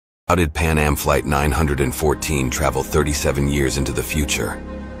How did Pan Am Flight 914 travel 37 years into the future?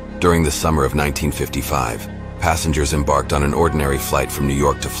 During the summer of 1955, passengers embarked on an ordinary flight from New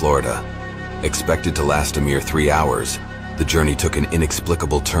York to Florida. Expected to last a mere 3 hours, the journey took an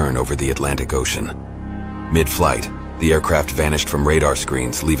inexplicable turn over the Atlantic Ocean. Mid-flight, the aircraft vanished from radar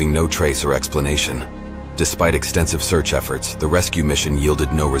screens, leaving no trace or explanation. Despite extensive search efforts, the rescue mission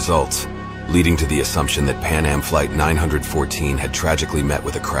yielded no results, leading to the assumption that Pan Am Flight 914 had tragically met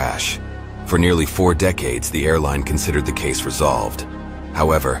with a crash. For nearly 4 decades, the airline considered the case resolved.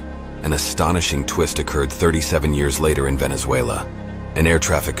 However, an astonishing twist occurred 37 years later in Venezuela. An air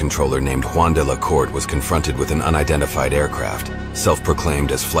traffic controller named Juan de la Corte was confronted with an unidentified aircraft,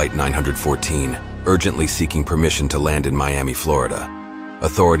 self-proclaimed as Flight 914, urgently seeking permission to land in Miami, Florida.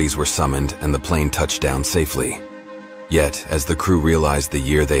 Authorities were summoned and the plane touched down safely. Yet, as the crew realized the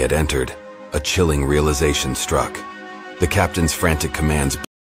year they had entered, a chilling realization struck. The captain's frantic commands